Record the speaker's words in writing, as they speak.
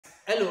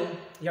Hello,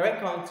 you're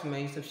welcome to my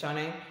YouTube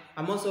channel.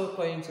 I'm also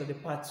going to the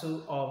part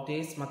 2 of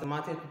this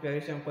mathematics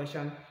preparation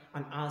question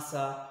and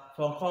answer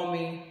from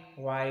coming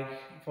waec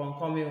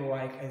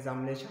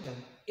examination.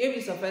 If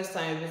it's your first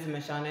time visiting my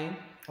channel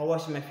or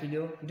watching my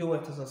video, do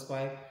well to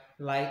subscribe,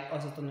 like,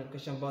 also turn the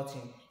notification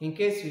button in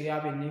case we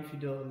have a new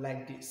video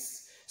like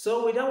this.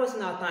 So without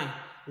wasting our time,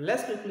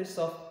 let's quickly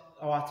solve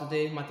our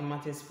today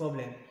mathematics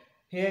problem.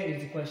 Here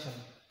is the question.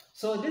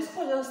 So this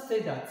question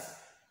states that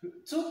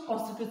two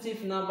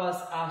consecutive numbers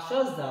are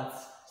shows that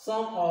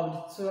sum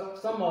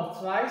of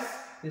twice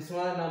the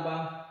smaller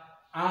number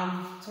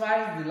and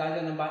twice the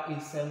larger number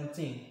is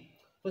 17.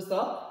 First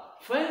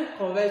off, when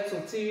convert to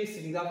three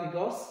significant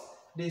figures,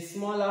 the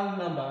smaller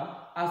number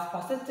as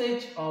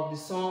percentage of the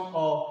sum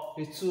of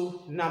the two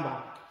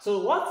numbers. So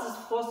what is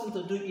the first thing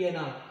to do here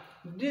now?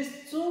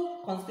 These two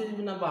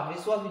consecutive numbers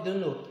is what we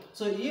don't know.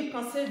 So you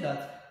can say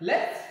that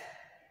let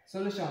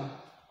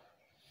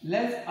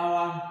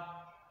our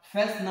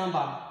first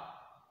number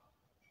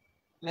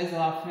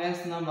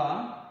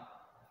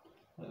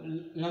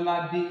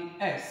be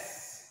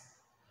s.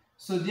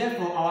 So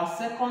therefore our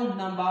second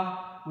number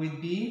will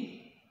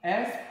be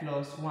s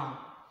plus 1.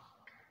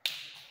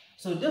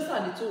 So those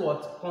are the two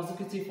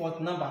consecutive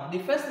number. The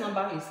first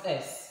number is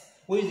s,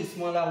 which is the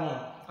smaller one,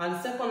 and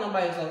the second number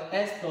is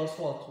s plus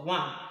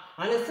 1.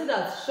 And they say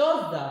that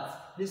shows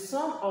that the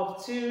sum of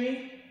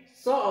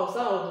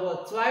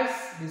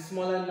twice the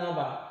smaller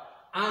number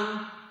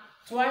and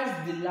twice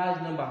the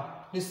large number.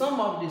 The sum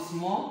of the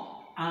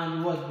small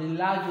and the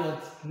large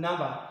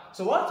number.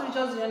 So what we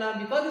just do now,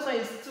 because this one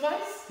is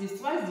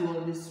twice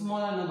the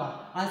smaller number,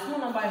 and small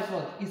number is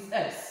what? Is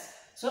s.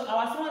 So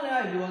our small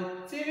number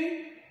is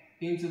 3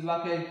 into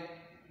bracket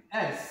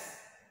s.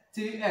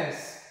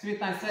 3s. 3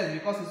 times s,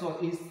 because it's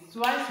what? Is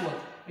twice what?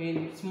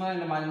 In smaller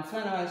number, and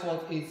smaller number is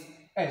what? Is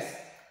s.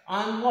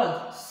 And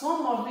what?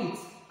 Sum of it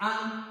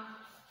and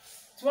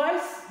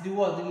twice the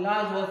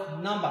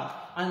large number.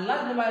 And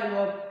large number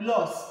is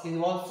plus is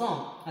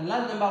sum, and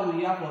large number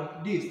we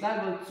have this.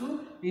 That is 2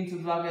 into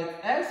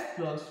bracket s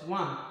plus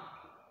 1.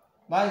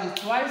 That is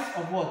twice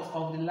of what?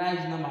 Of the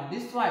large number.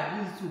 This twice,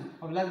 this is 2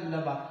 of large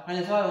number, and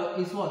the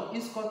twice is what?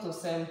 Is equal to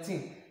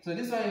 17. So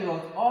this one is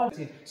what? All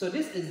 17. So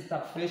this is the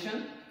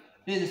calculation.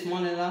 This is small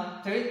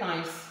number 3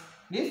 times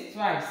this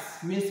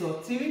twice means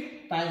what?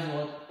 3 times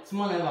what?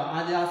 Small number,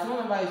 and the small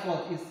number is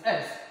what? Is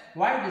s.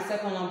 While the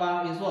second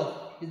number is what?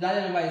 The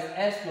larger number is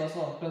s plus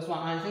 1 plus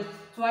 1, and it says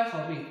twice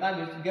of it. That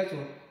means to get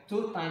to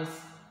 2 times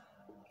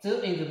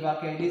 2 into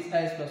bracket this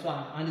s plus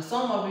 1, and the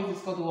sum of it is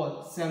equal to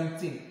what?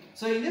 17.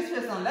 So in this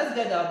case now, let's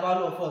get the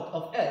value of what?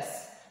 Of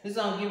s. This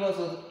one give us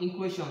an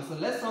equation. So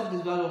let's solve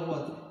this value of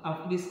what?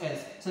 Of this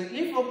s. So if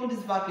we open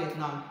this bracket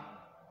now,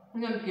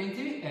 we can get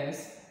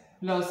 3s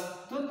plus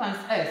 2 times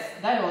s,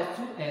 that was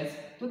 2s,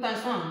 2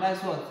 times 1, that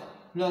is what?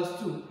 Plus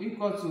 2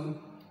 equal to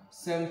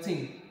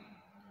 17.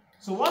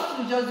 So what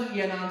we just do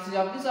here now, so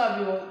this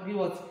will be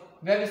what?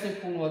 Very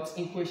simple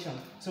equation.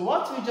 So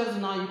what we just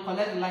do now, you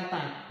collect the like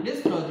time.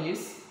 This plus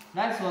this,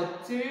 that's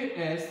what?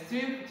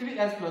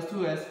 3s plus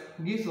 2s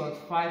gives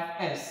what?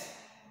 5s.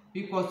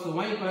 Equal to,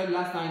 when you collect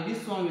last time,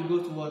 this one will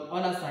go to what?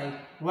 Other side.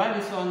 While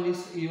this one,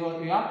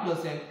 you have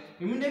plus m.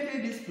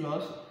 Immediately this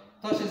plus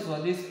touches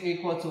what? This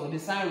equal to, the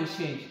sign will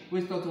change,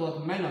 which equal to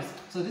what? Minus.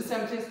 So this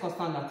 17 is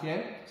constant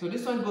here. So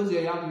this one goes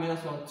here, you have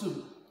minus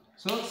 2.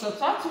 So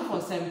subtract 2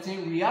 from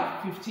 17, we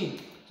have 15.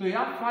 So we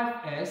have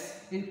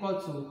 5s equal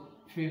to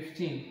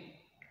 15.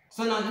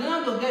 So now in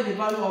order to get the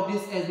value of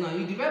this s, now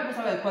you divide both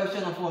sides by a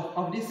question of what?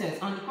 Of this s.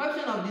 And the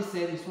question of this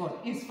s is what?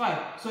 Is 5.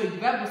 So you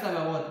divide both sides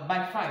by what?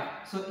 By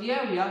 5. So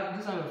here we have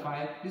this one by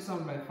 5, this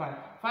one by 5.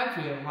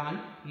 5 here 1,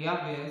 we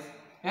have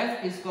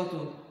s is equal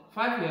to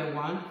 5 here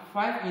 1,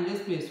 5 in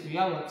this place, we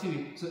have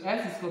 3. So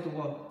s is equal to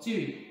what?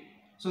 3.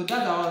 So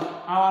that's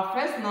our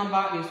first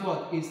number is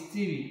what? Is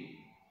 3.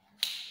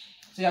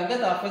 So you have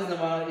got our first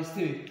number is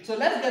 3. So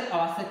let's get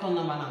our second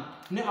number now.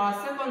 Now our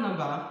second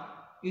number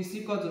is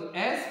equal to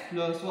s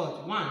plus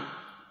what? 1.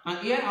 And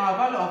here our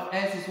value of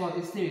s is what?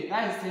 Is 3.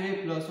 That is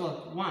 3 plus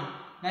what? 1.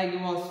 That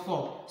gives us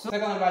 4. So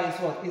second number is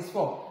what? Is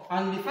 4.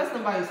 And the first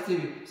number is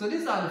 3. So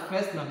these are the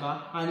first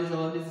number, and this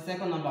is the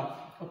second number.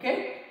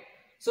 Okay?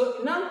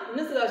 So now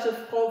next I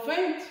should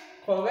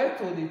convert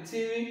to the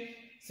 3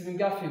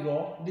 significant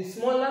figure the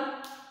smaller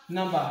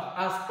number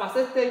as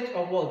percentage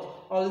of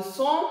what? Of the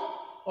sum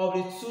of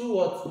the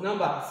two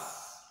numbers.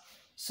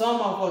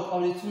 Sum of what?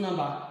 Of the two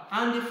numbers.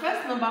 And the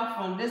first number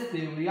from this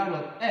day we have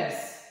what?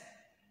 S.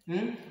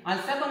 And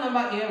second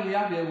number here we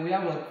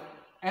have what?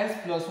 S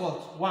plus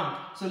what? 1.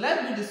 So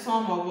let's do the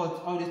sum of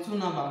what? Of the two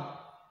number.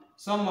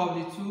 Sum of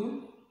the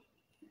two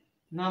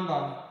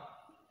number.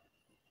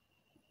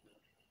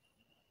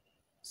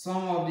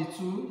 Sum of the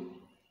two.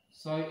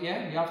 So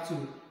here we have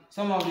 2.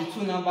 Sum of the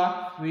two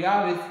number we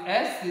have is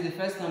s is the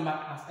first number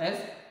as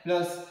s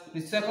plus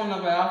the second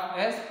number I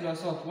have s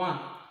plus what? 1.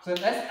 So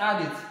let's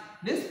add it.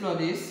 This plus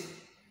this,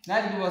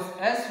 that gives us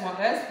s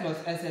plus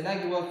s,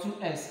 that gives us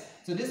 2s.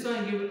 So this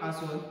one gives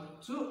us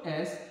what?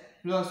 2s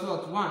plus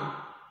what? 1.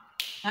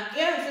 And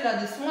here we see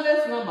that the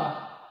smallest number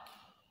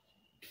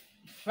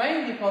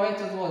Find the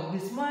correct what? The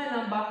small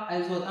number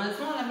as what? And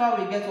small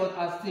number we get what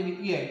as 3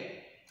 here.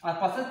 A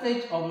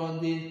percentage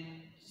of the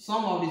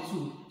sum of the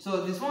two.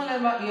 So the small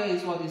number here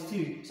is what is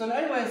 3. So now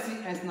everybody see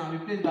s now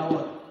replaced by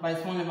what? By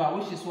small number,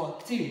 which is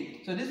what?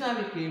 3. So this one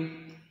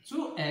became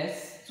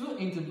 2s, 2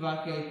 into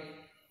bracket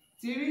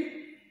 3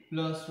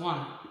 plus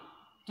 1.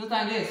 2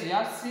 times this, you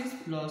have 6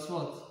 plus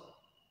what?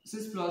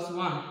 6 plus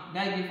 1.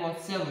 That gives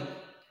us 7.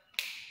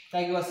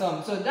 That gives us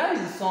 7. So that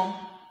is the sum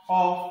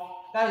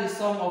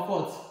of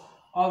what?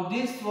 Of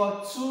these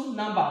two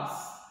numbers.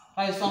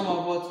 That is sum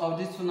of what? Of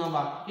these two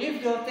numbers.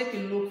 If you take a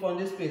look from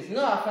this place, you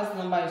know our first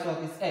number is what?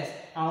 Is s,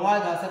 and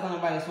while our second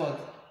number is what?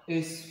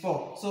 Is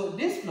 4. So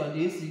this plus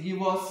this, you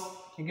give us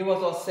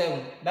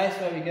 7. That is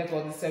why we get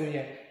what is 7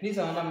 here. This is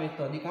another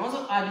method. You can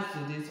also add it to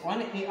this.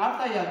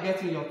 After you are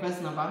getting your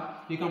first number,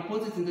 you can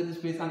put it into this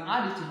place and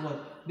add it to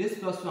what? This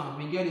plus 1.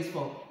 We get this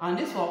 4. And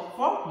this 4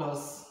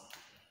 plus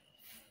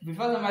the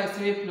first number is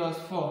 3 plus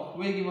 4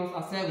 will give us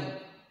a 7.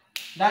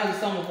 That is the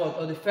sum of what?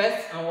 Of the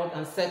first and what?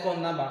 And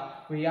second number.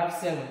 We have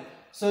 7.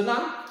 So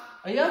now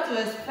you have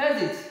to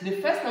express it. The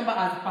first number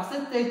as a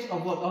percentage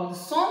of what? Of the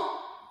sum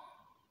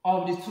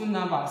of the two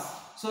numbers.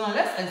 So now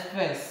let's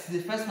express the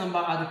first number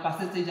as the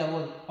percentage of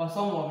what? Of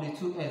sum of the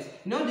two s.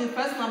 You know the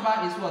first number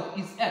is what?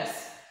 Is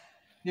s.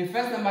 The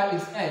first number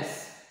is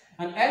s.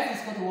 And s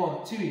is equal to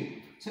what?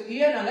 3. So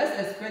here now let's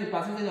express the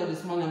percentage of the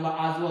small number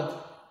as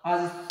what?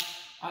 As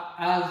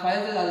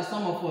percentage as the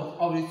sum of what?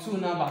 Of the two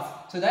numbers.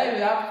 So that we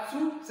have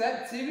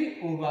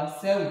 3 over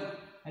 7.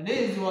 And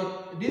this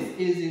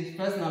is the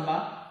first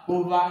number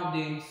over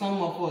the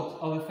sum of what?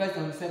 Of the first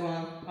and the second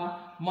number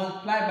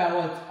multiplied by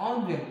what?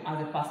 100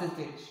 as a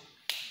percentage.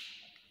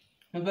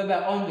 Multiplied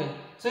by 100.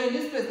 So in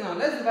this place now,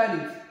 let's divide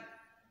it.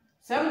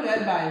 7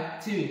 divided by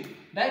 3.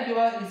 That gives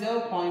us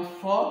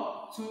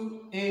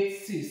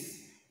 0.4286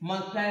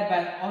 multiplied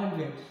by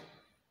 100.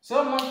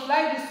 So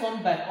multiply this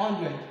one by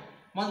 100.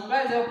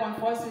 Multiply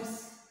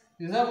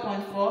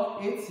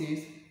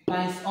 0.486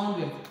 times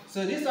 100.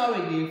 So this one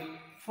will give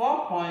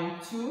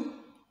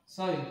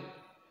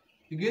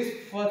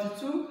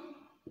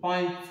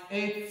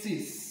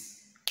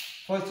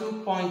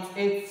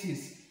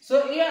 42.86.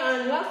 So here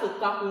and last to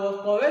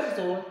calculate correct is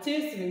our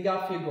three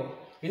finger figure.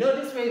 You know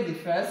this one is the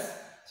first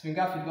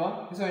finger figure,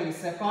 this one is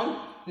the second,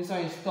 this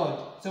one is third.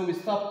 So we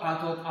stop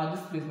at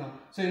this place now.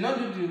 So you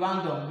don't do the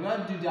random, you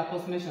don't do the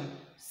approximation.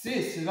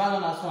 6 we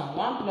round as 1.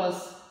 1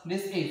 plus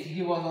this 8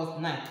 gives us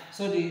 9.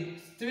 So the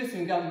three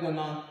finger figure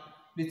now,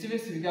 the three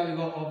finger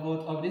figure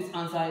of this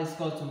answer is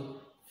equal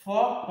to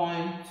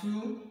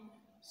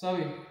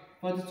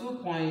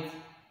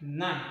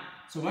 42.9.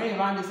 So when you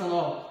round this one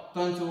up,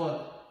 turn to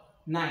what?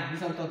 9.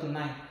 This one turn to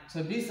 9.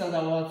 So this is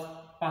the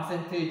what?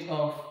 Percentage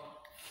of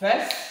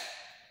first,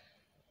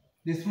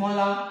 the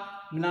smaller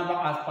number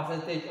as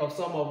percentage of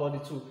sum of the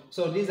two.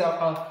 So these are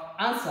our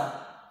answer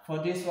for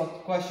this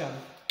question.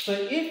 So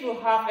if you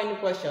have any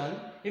question,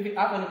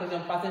 pertaining to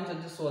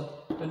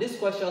this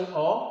question,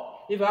 or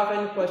if you have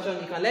any question,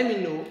 you can let me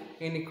know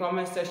in the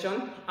comment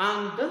section.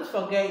 And don't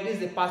forget, this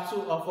is the part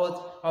 2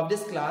 of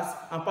this class,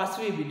 and part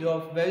 3 will be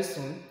done very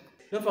soon.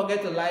 Don't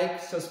forget to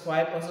like,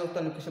 subscribe, also turn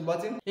the notification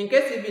button. In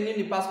case you need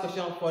the past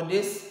question for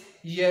this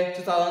year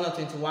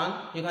 2021,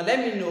 you can let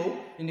me know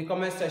in the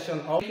comment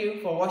section. Thank you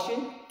for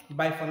watching.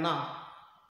 Bye for now.